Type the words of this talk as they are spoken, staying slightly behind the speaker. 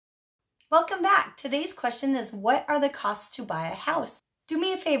Welcome back. Today's question is, what are the costs to buy a house? Do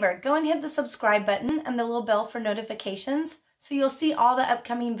me a favor, go and hit the subscribe button and the little bell for notifications so you'll see all the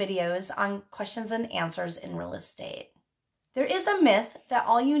upcoming videos on questions and answers in real estate. There is a myth that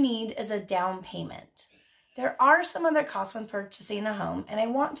all you need is a down payment. There are some other costs when purchasing a home, and I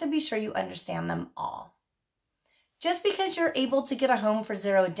want to be sure you understand them all. Just because you're able to get a home for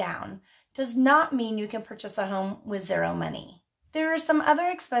zero down does not mean you can purchase a home with zero money. There are some other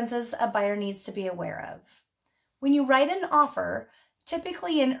expenses a buyer needs to be aware of. When you write an offer,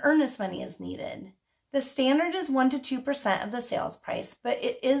 typically an earnest money is needed. The standard is 1 to 2% of the sales price, but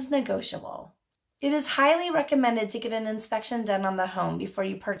it is negotiable. It is highly recommended to get an inspection done on the home before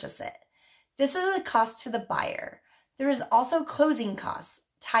you purchase it. This is a cost to the buyer. There is also closing costs,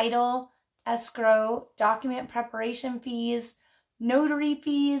 title, escrow, document preparation fees, notary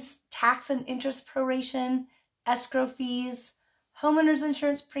fees, tax and interest proration, escrow fees, homeowner's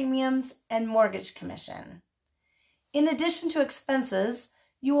insurance premiums, and mortgage commission. In addition to expenses,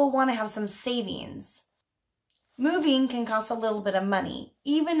 you will want to have some savings. Moving can cost a little bit of money,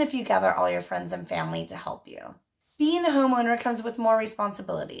 even if you gather all your friends and family to help you. Being a homeowner comes with more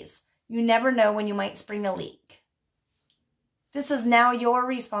responsibilities. You never know when you might spring a leak. This is now your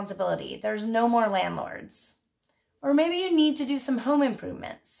responsibility. There's no more landlords. Or maybe you need to do some home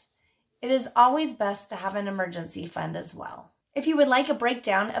improvements. It is always best to have an emergency fund as well. If you would like a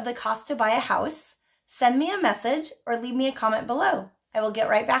breakdown of the cost to buy a house, send me a message or leave me a comment below. I will get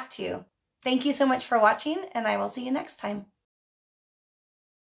right back to you. Thank you so much for watching, and I will see you next time.